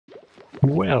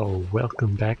Well,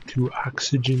 welcome back to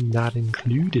Oxygen Not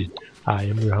Included. I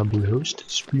am your humble host,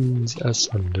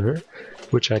 SpoonsAsunder,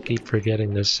 which I keep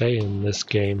forgetting to say in this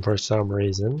game for some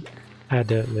reason. I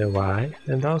don't know why.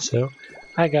 And also,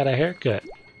 I got a haircut.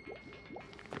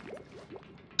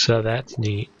 So that's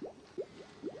neat.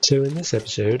 So in this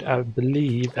episode, I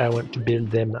believe I want to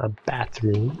build them a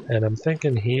bathroom, and I'm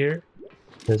thinking here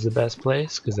is the best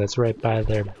place, because that's right by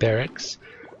their barracks.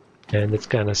 And it's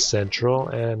kind of central,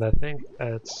 and I think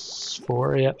that's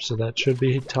 4, yep, so that should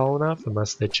be tall enough,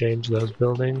 unless they change those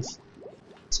buildings.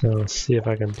 So let's see if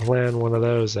I can plan one of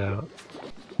those out.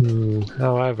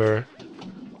 However,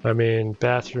 I mean,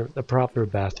 the proper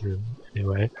bathroom,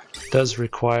 anyway, does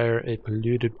require a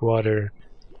polluted water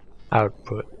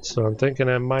output. So I'm thinking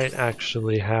I might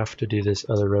actually have to do this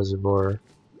other reservoir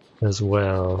as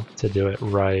well to do it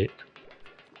right.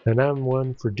 And I'm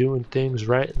one for doing things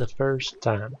right the first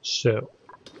time, so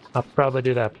I'll probably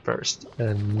do that first,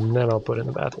 and then I'll put in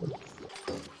the bathroom.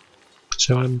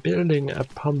 So I'm building a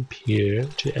pump here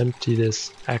to empty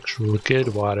this actual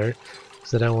good water,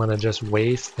 because I don't want to just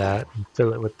waste that and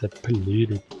fill it with the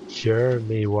polluted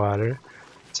germy water.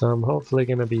 So I'm hopefully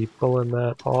going to be pulling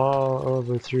that all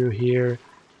over through here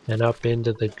and up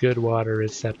into the good water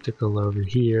receptacle over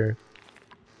here.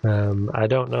 I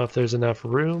don't know if there's enough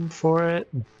room for it,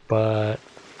 but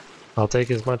I'll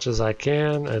take as much as I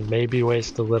can and maybe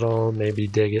waste a little, maybe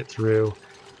dig it through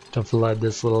to flood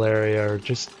this little area, or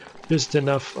just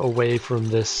enough away from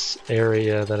this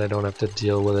area that I don't have to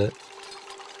deal with it.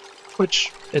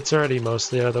 Which, it's already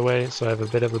mostly out of the way, so I have a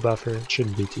bit of a buffer. It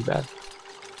shouldn't be too bad.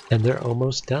 And they're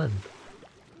almost done.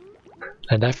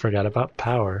 And I forgot about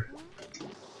power.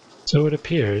 So it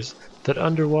appears that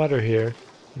underwater here,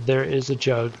 there is a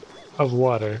jug of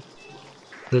water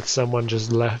that someone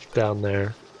just left down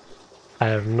there. I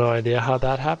have no idea how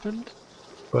that happened,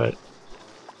 but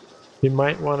you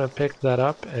might want to pick that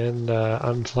up and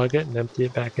unplug it and empty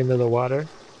it back into the water.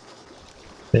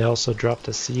 They also dropped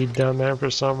a seed down there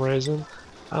for some reason.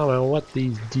 I don't know what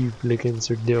these duplicates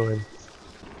are doing.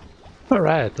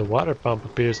 Alright, the water pump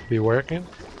appears to be working.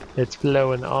 It's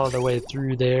flowing all the way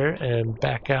through there and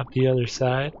back out the other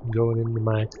side, going into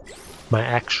my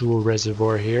actual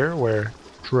reservoir here, where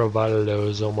Trovaldo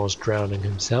is almost drowning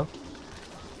himself.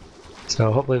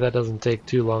 So hopefully that doesn't take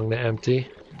too long to empty.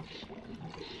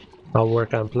 I'll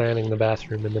work on planning the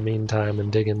bathroom in the meantime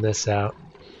and digging this out.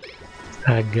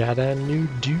 I got a new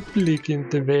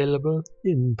duplicate available.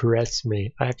 Impress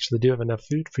me. I actually do have enough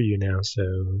food for you now,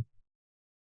 so...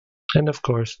 And of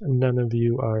course, none of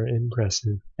you are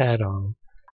impressive at all.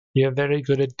 You're very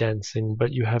good at dancing,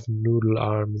 but you have noodle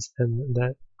arms, and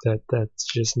that's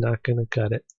just not gonna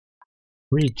cut it.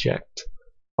 Reject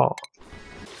all.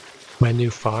 My new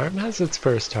farm has its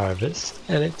first harvest,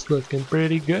 and it's looking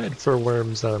pretty good for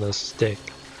worms on a stick.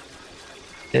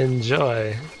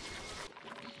 Enjoy.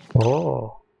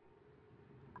 Oh,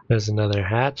 there's another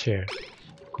hatch here.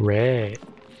 Great.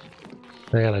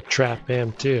 I gotta trap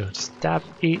him too. Stop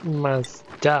eating my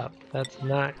stuff. That's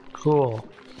not cool.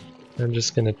 I'm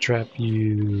just gonna trap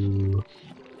you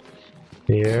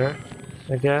here,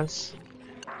 I guess.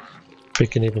 If we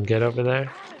can even get over there.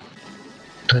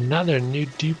 Another new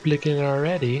duplicate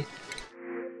already.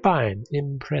 Fine,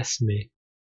 impress me.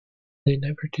 They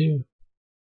never do.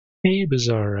 Abes is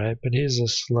alright, but he's a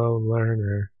slow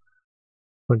learner,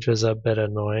 which is a bit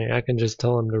annoying. I can just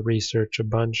tell him to research a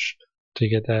bunch to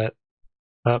get that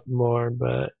up more,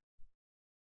 but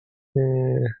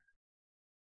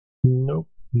nope,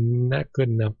 not good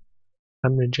enough.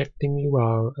 I'm rejecting you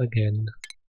all again.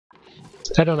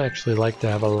 I don't actually like to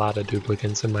have a lot of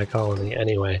duplicates in my colony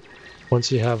anyway.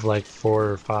 Once you have like 4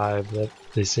 or 5,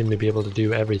 they seem to be able to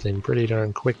do everything pretty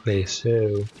darn quickly,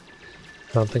 so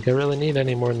I don't think I really need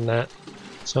any more than that.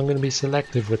 So I'm going to be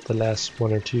selective with the last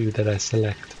 1 or 2 that I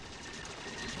select.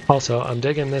 Also, I'm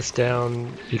digging this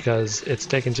down because it's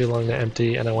taking too long to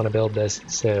empty and I want to build this,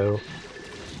 so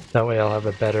that way I'll have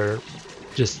a better,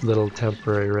 just little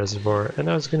temporary reservoir. And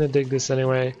I was going to dig this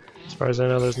anyway. As far as I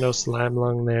know, there's no slime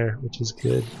lung there, which is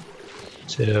good.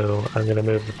 So I'm going to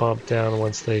move the pump down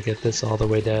once they get this all the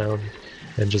way down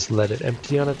and just let it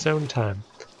empty on its own time,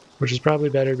 which is probably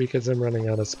better because I'm running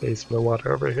out of space for the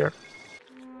water over here.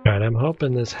 Alright, I'm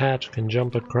hoping this hatch can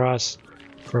jump across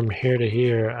from here to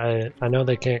here. I know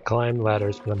they can't climb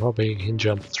ladders, but I'm hoping he can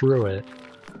jump through it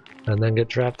and then get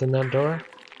trapped in that door.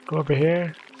 Go over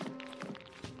here.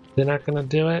 They're not going to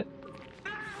do it?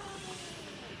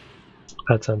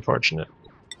 That's unfortunate.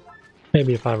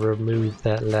 Maybe if I remove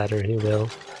that ladder, he will.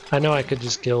 I know I could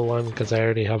just kill one because I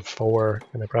already have 4,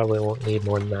 and I probably won't need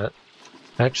more than that.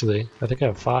 Actually, I think I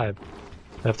have 5.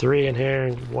 I have 3 in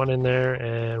here, 1 in there,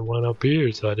 and 1 up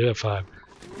here, so I do have 5.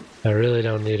 I really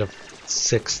don't need a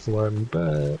 6th one,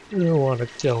 but I don't want to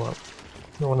kill them.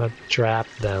 I don't want to trap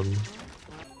them.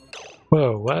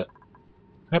 Whoa, what?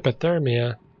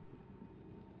 Hypothermia?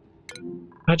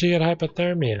 How'd you get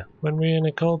hypothermia? When were you in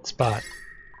a cold spot?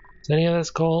 Is any of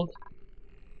this cold?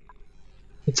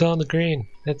 It's all in the green.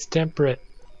 It's temperate.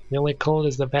 The only cold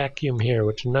is the vacuum here,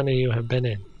 which none of you have been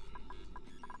in.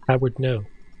 I would know.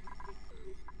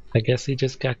 I guess he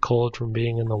just got cold from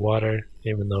being in the water,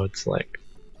 even though it's like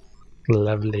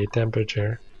lovely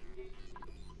temperature.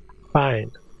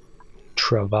 Fine.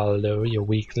 Travaldo, you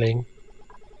weakling.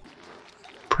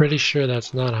 Pretty sure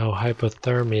that's not how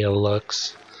hypothermia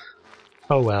looks.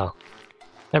 Oh well.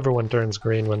 Everyone turns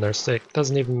green when they're sick.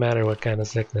 Doesn't even matter what kind of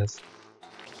sickness.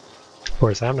 Of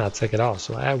course, I'm not sick at all,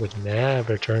 so I would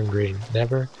never turn green.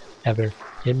 Never, ever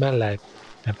in my life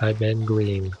have I been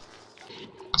green.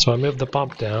 So I moved the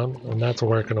pump down, and that's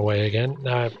working away again.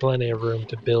 Now I have plenty of room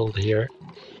to build here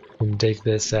and dig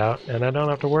this out, and I don't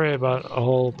have to worry about a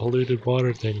whole polluted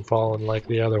water thing falling like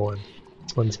the other one.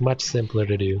 This one's much simpler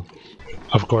to do.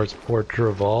 Of course, poor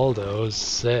Travaldo is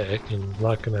sick and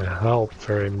not going to help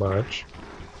very much.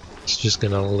 It's just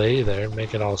going to lay there and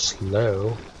make it all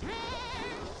slow.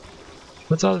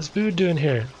 What's all this food doing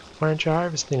here? Why aren't you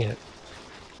harvesting it?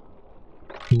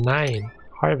 9.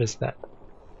 Harvest that.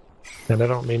 And I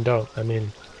don't mean don't. I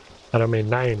don't mean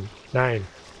 9. 9.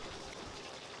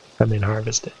 I mean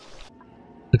harvest it.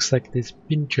 Looks like this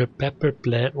pincher pepper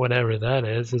plant, whatever that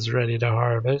is ready to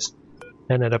harvest.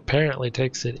 And it apparently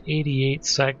takes it 88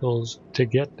 cycles to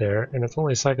get there, and it's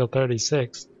only cycle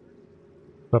 36.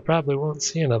 I probably won't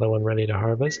see another one ready to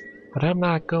harvest, but I'm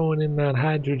not going in that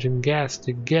hydrogen gas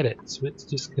to get it, so it's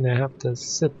just gonna have to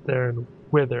sit there and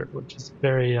wither, which is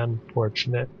very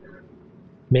unfortunate.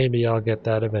 Maybe I'll get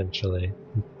that eventually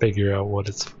and figure out what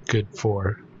it's good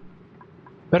for.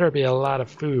 Better be a lot of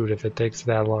food if it takes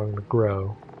that long to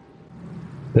grow.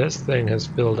 This thing has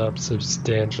filled up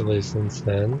substantially since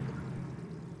then.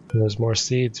 And there's more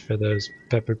seeds for those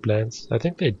pepper plants. I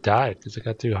think they died because it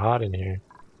got too hot in here.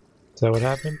 Is that what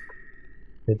happened?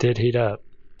 It did heat up.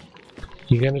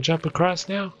 You gonna jump across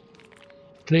now?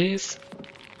 Please?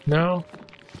 No?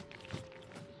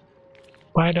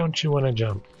 Why don't you want to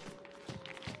jump?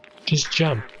 Just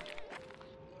jump.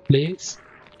 Please?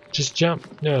 Just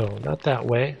jump. No, not that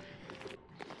way.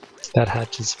 That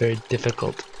hatch is very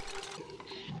difficult.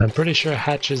 I'm pretty sure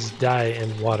hatches die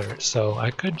in water, so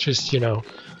I could just,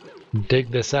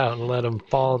 dig this out and let him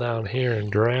fall down here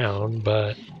and drown,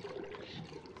 but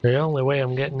the only way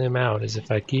I'm getting him out is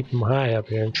if I keep him high up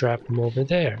here and trap him over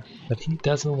there. But he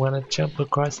doesn't want to jump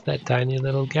across that tiny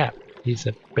little gap. He's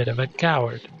a bit of a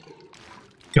coward.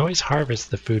 You always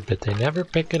harvest the food, but they never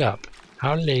pick it up.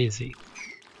 How lazy.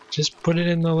 Just put it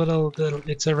in the little,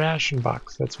 it's a ration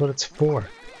box. That's what it's for.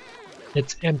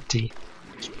 It's empty.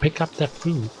 Just pick up the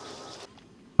food.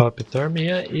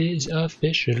 Hypothermia is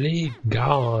officially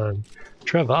gone.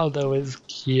 Travaldo is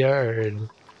cured.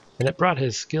 And it brought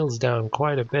his skills down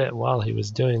quite a bit while he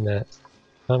was doing that.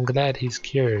 I'm glad he's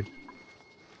cured.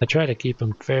 I try to keep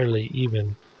him fairly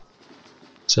even,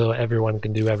 so everyone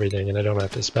can do everything and I don't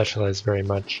have to specialize very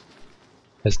much.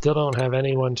 I still don't have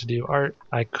anyone to do art.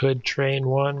 I could train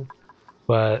one,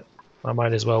 but I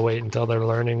might as well wait until their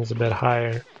learning is a bit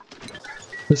higher.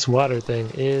 This water thing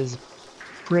is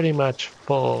pretty much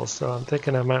full, so I'm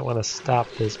thinking I might want to stop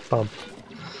this pump.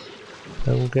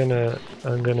 I'm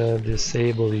gonna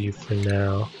disable you for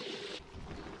now.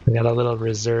 I got a little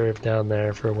reserve down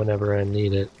there for whenever I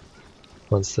need it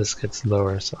once this gets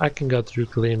lower, so I can go through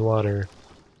clean water.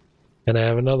 And I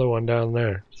have another one down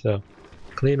there, so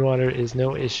clean water is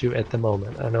no issue at the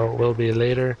moment. I know it will be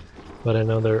later, but I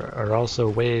know there are also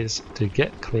ways to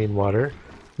get clean water,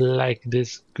 like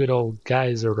this good old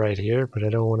geyser right here, but I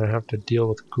don't want to have to deal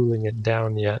with cooling it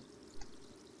down yet.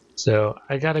 So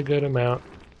I got a good amount.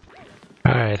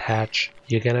 Alright, Hatch,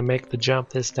 you gonna make the jump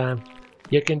this time?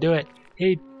 You can do it!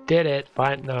 He did it!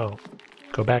 Fine, no.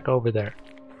 Go back over there.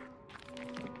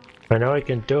 I know he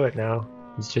can do it now.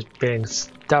 He's just being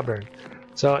stubborn.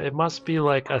 So it must be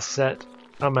like a set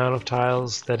amount of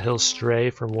tiles that he'll stray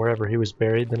from wherever he was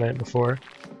buried the night before.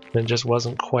 And it just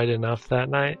wasn't quite enough that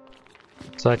night.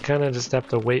 So I kind of just have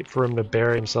to wait for him to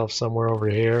bury himself somewhere over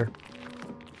here.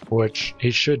 Which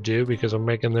he should do because I'm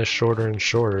making this shorter and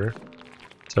shorter.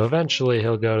 So eventually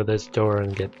he'll go to this door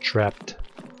and get trapped.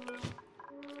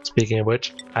 Speaking of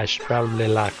which, I should probably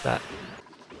lock that.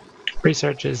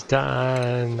 Research is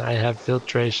done. I have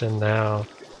filtration now,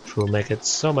 which will make it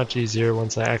so much easier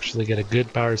once I actually get a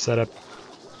good power setup.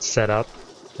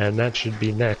 And that should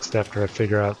be next after I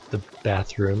figure out the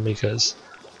bathroom, because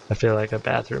I feel like a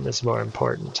bathroom is more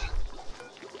important.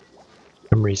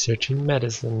 I'm researching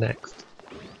medicine next,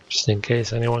 just in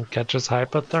case anyone catches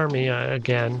hypothermia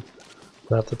again.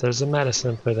 Not that there's a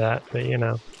medicine for that, but you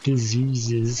know,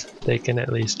 diseases they can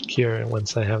at least cure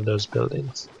once I have those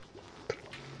buildings.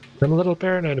 I'm a little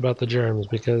paranoid about the germs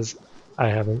because I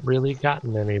haven't really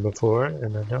gotten any before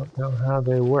and I don't know how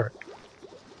they work.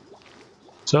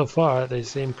 So far, they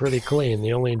seem pretty clean.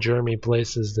 The only germy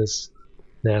place is this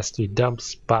nasty dump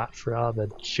spot for all the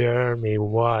germy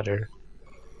water.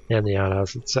 And the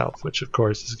outhouse itself, which of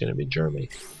course is going to be germy.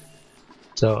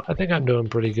 So I think I'm doing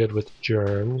pretty good with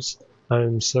germs.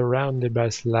 I'm surrounded by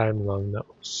slime long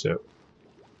though, so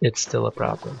it's still a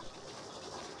problem.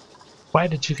 Why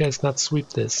did you guys not sweep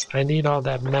this? I need all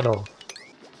that metal.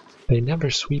 They never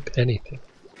sweep anything.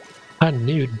 A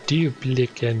new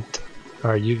duplicate.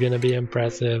 Are you going to be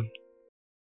impressive?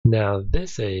 Now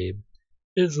this Abe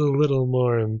is a little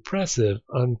more impressive.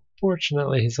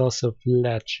 Unfortunately, he's also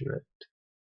flatulent.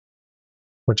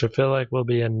 Which I feel like will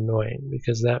be annoying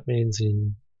because that means he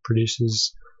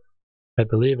produces, I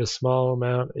believe, a small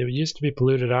amount. It used to be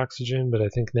polluted oxygen, but I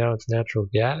think now it's natural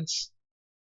gas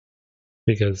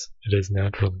because it is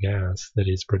natural gas that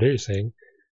he's producing.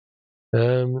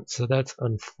 So that's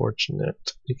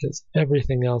unfortunate because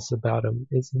everything else about him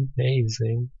is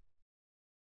amazing.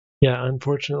 Yeah,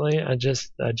 unfortunately, I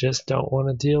just don't want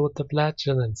to deal with the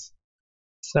flatulence.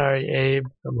 Sorry, Abe.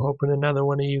 I'm hoping another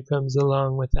one of you comes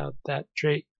along without that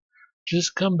trait.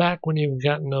 Just come back when you've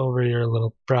gotten over your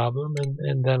little problem,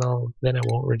 and then I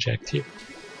won't reject you.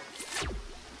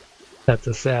 That's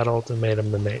a sad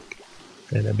ultimatum to make,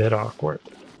 and a bit awkward.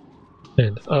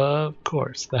 And of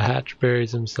course, the hatch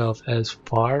buries himself as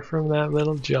far from that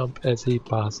little jump as he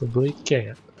possibly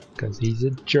can, because he's a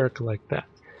jerk like that.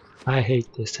 I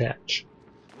hate this hatch.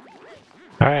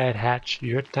 Alright, Hatch,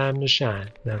 your time to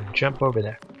shine. Now jump over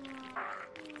there.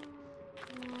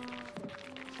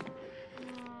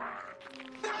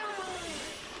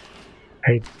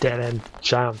 Hey, dead-end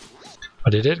jump.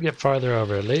 But he did get farther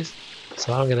over at least,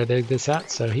 so I'm gonna dig this out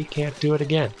so he can't do it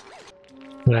again.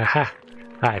 Aha!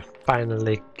 I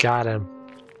finally got him.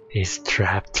 He's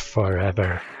trapped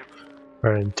forever.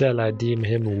 Or until I deem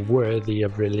him worthy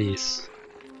of release.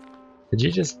 Did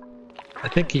you just... I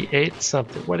think he ate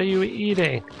something. What are you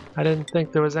eating? I didn't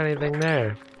think there was anything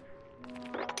there.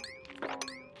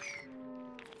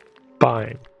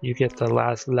 Fine, you get the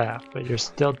last laugh, but you're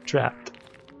still trapped.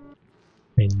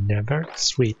 They never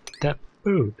sweep the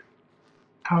food.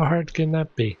 How hard can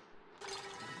that be?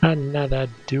 Another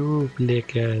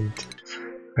duplicate.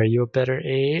 Are you a better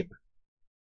Abe?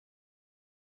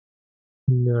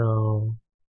 No.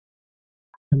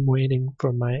 I'm waiting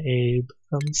for my Abe.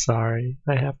 I'm sorry,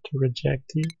 I have to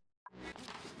reject you.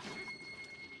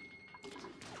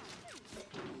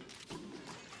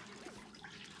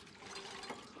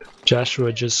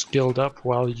 Joshua just skilled up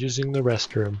while using the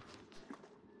restroom.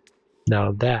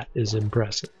 Now that is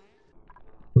impressive.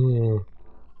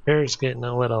 Hair's getting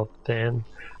a little thin.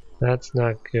 That's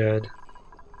not good.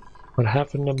 What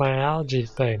happened to my algae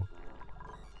thing?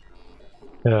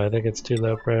 Oh, I think it's too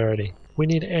low priority. We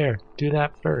need air. Do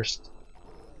that first.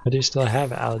 I do still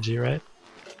have algae, right?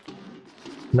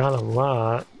 Not a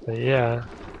lot, but yeah.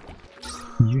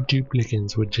 You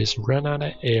duplicates would just run out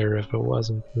of air if it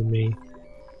wasn't for me.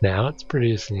 Now it's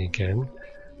producing again.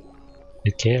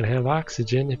 You can't have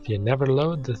oxygen if you never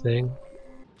load the thing.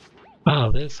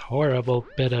 Oh, this horrible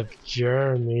bit of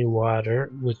germy water,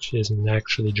 which isn't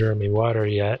actually germy water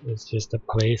yet, it's just a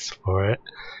place for it.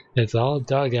 It's all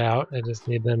dug out. I just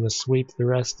need them to sweep the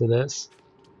rest of this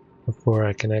before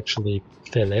I can actually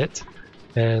fill it.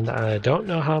 And I don't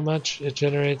know how much it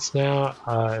generates now.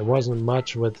 It wasn't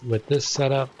much with this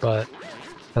setup, but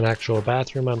an actual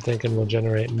bathroom I'm thinking will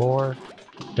generate more.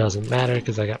 Doesn't matter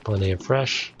because I got plenty of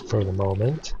fresh for the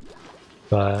moment.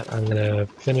 But I'm gonna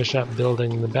finish up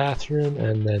building the bathroom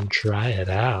and then try it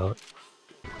out.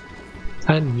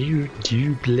 A new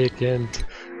duplicate.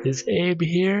 Is Abe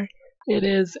here? It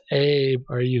is Abe.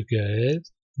 Are you good?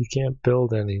 You can't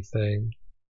build anything.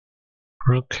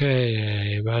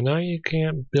 Okay, Abe. I know you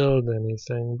can't build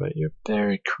anything, but you're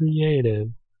very creative.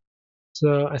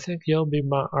 So I think you'll be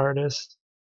my artist.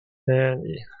 And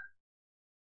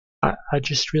I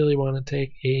just really want to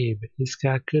take Abe. He's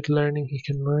got good learning. He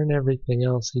can learn everything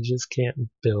else. He just can't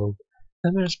build.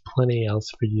 And there's plenty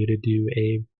else for you to do,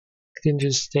 Abe. You can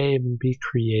just stay and be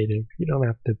creative. You don't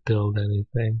have to build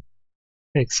anything.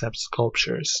 Except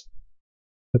sculptures.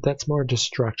 But that's more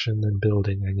destruction than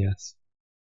building, I guess.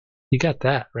 You got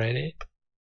that, right,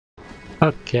 Abe?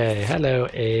 Okay, hello,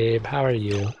 Abe. How are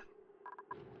you?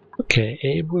 Okay,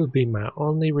 Abe will be my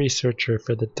only researcher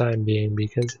for the time being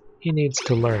because he needs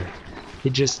to learn. He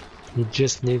just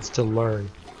needs to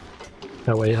learn.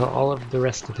 That way all of the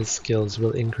rest of his skills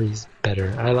will increase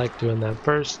better. I like doing that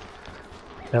first.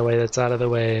 That way that's out of the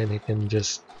way and he can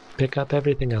just pick up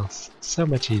everything else. So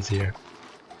much easier.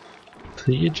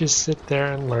 So you just sit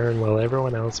there and learn while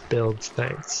everyone else builds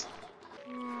things.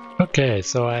 Okay,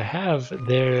 so I have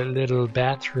their little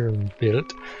bathroom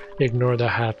built. Ignore the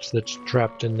hatch that's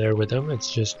trapped in there with them.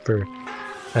 It's just for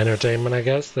entertainment, I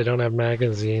guess. They don't have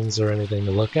magazines or anything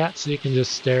to look at, so you can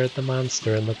just stare at the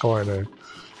monster in the corner.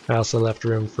 I also left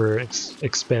room for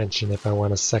expansion if I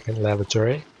want a second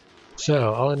lavatory.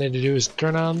 So all I need to do is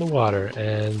turn on the water,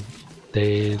 and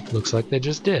looks like they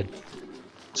just did.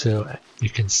 So you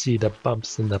can see the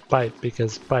bumps in the pipe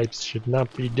because pipes should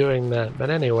not be doing that. But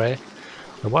anyway,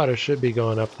 the water should be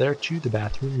going up there to the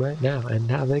bathroom right now, and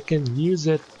now they can use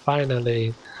it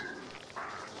finally.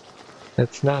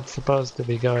 It's not supposed to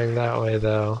be going that way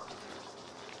though.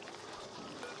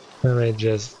 Let me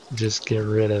just get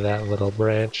rid of that little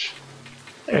branch.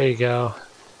 There you go.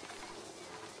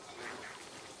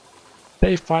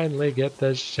 They finally get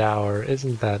the shower.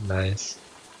 Isn't that nice?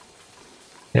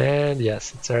 And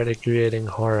yes, it's already creating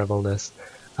horribleness.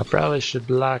 I probably should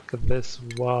block this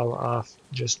wall off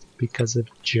just because of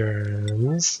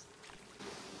germs.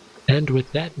 And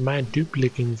with that, my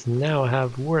duplicants now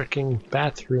have working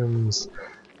bathrooms.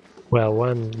 Well,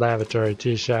 one lavatory,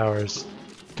 2 showers,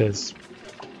 because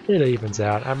it evens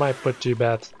out. I might put 2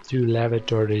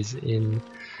 lavatories in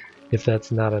if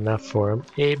that's not enough for him.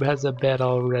 Abe has a bed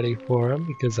already for him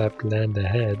because I planned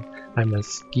ahead. I'm a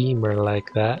schemer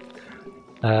like that.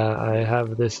 I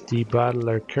have this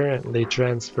debottler currently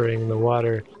transferring the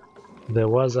water that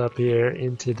was up here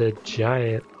into the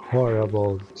giant,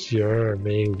 horrible,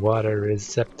 germy water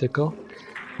receptacle.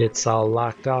 It's all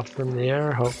locked off from the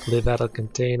air. Hopefully that'll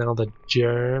contain all the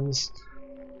germs.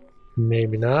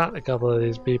 Maybe not. A couple of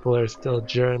these people are still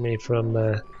germy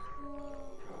from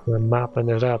mopping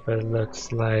it up, it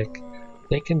looks like.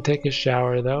 They can take a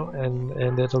shower though,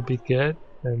 and it'll be good.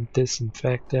 And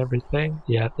disinfect everything.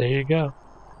 Yeah, there you go.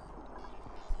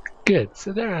 Good,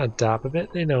 so they're on top of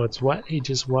it. They know it's wet. He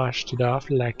just washed it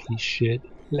off like he should.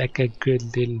 Like a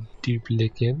good little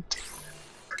duplicant.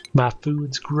 My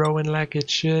food's growing like it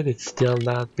should. It's still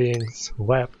not being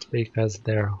swept because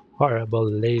they're horrible,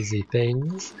 lazy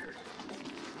things.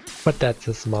 But that's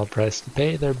a small price to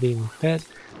pay. They're being fed.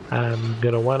 I'm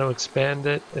gonna want to expand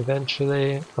it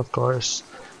eventually, of course.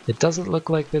 It doesn't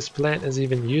look like this plant is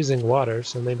even using water,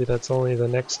 so maybe that's only the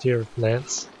next tier of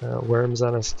plants. Worms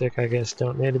on a stick, I guess,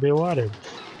 don't need to be watered.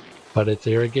 But it's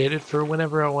irrigated for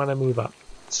whenever I want to move up.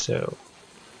 So,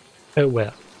 oh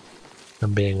well.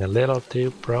 I'm being a little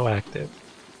too proactive.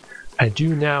 I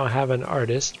do now have an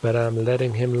artist, but I'm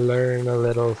letting him learn a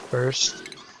little first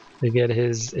to get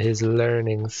his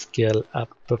learning skill up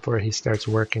before he starts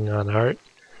working on art.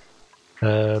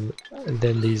 And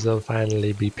then these will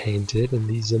finally be painted and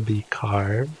these will be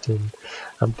carved, and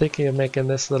I'm thinking of making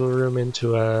this little room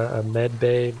into a med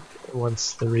bay.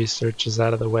 Once the research is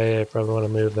out of the way, I probably want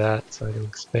to move that so I can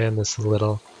expand this a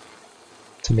little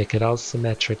to make it all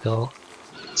symmetrical.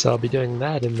 So I'll be doing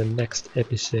that in the next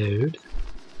episode.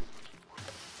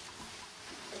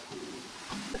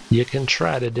 You can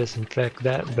try to disinfect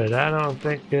that, but I don't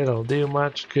think it'll do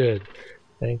much good.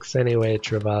 Thanks anyway,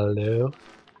 Travaldo.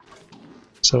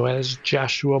 So as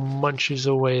Joshua munches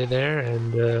away there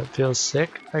and feels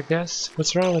sick, I guess.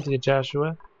 What's wrong with you,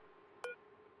 Joshua?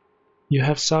 You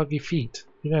have soggy feet.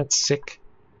 You're not sick.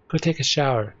 Go take a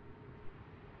shower.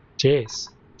 Jeez,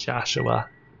 Joshua.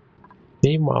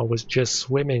 Meemaw was just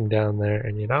swimming down there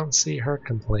and you don't see her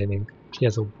complaining. She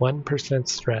has a 1%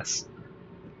 stress.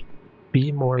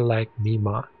 Be more like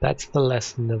Meemaw. That's the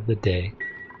lesson of the day.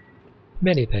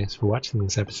 Many thanks for watching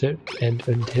this episode, and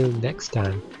until next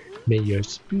time, may your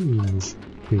spoons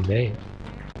remain.